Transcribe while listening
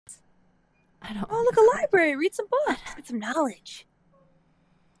I don't. Oh, look, a library. Read some books. Get some knowledge.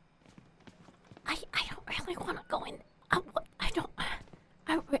 I don't really want to go in.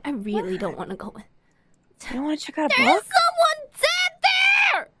 I really don't want to go in. You don't want to check out a There's book? someone dead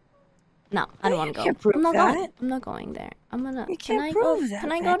there! No, I don't want to go. Can't prove I'm not that. going. I'm not going there. I'm gonna. You Can can't I prove go? that,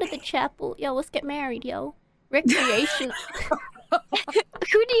 Can I go to baby. the chapel? Yo, let's get married, yo. Recreation.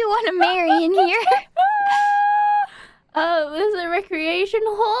 Who do you want to marry in here? There's a recreation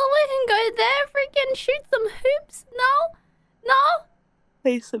hall. We can go there. Freaking shoot some hoops. No, no.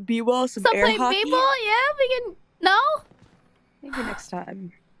 Play some b-ball, some air Play hockey. b-ball. Yeah, we can. No. Maybe next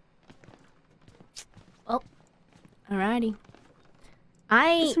time. Well, alrighty.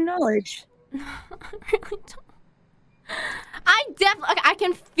 Get some knowledge. I really don't. I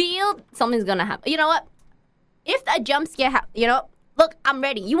can feel something's gonna happen. You know what? If a jump scare happens, you know what? Look, I'm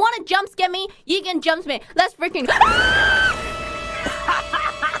ready. You want to jump scare me? You can jump scare me. Let's freaking.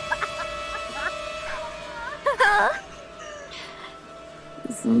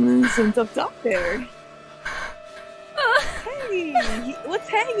 Some tough talk there. Hey, what's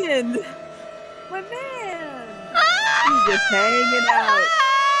hanging? My man. He's just hanging out.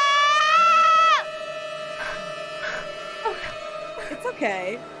 It's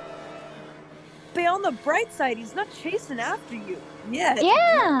okay. But on the bright side, he's not chasing after you yet.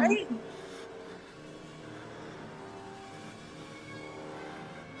 Yeah. Right?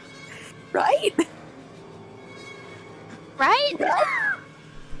 Right? Right?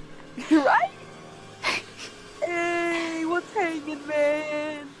 Right? Hey, what's hanging,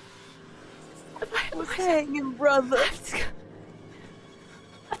 man? What's hanging, brother? I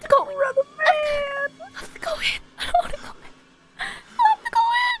have to go. Brother, man. I have to go in. I don't want to go in. I have to go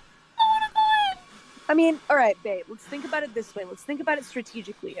in. I want to go in. I mean, all right, babe, let's think about it this way. Let's think about it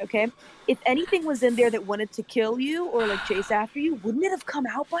strategically, okay? If anything was in there that wanted to kill you or, like, chase after you, wouldn't it have come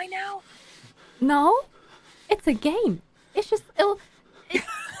out by now? No, it's a game. It's just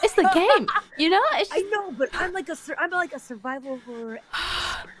it's the game, you know. It's just... I know, but I'm like a survival horror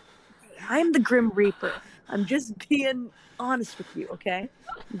expert. I'm the Grim Reaper. I'm just being honest with you, okay?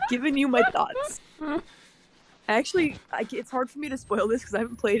 I'm giving you my thoughts. Actually, it's hard for me to spoil this because I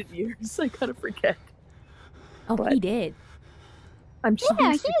haven't played it in years. So I kind of forget. Oh, but he did. I'm just Yeah,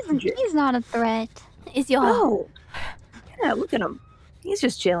 being strategic. he's not a threat. Is your No. Yeah, look at him. He's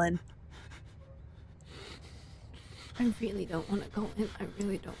just chilling. I really don't want to go in. I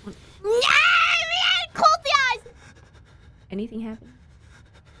really don't want to. Yeah, close the eyes. Anything happen?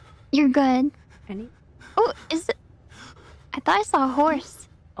 You're good. Any? Oh, is it? I thought I saw a horse.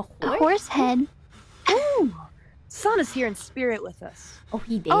 A horse? A horse head. Ooh, Son is here in spirit with us. Oh,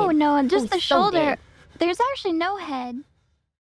 he did. Oh no, just Oh, the so shoulder. dead. There's actually no head.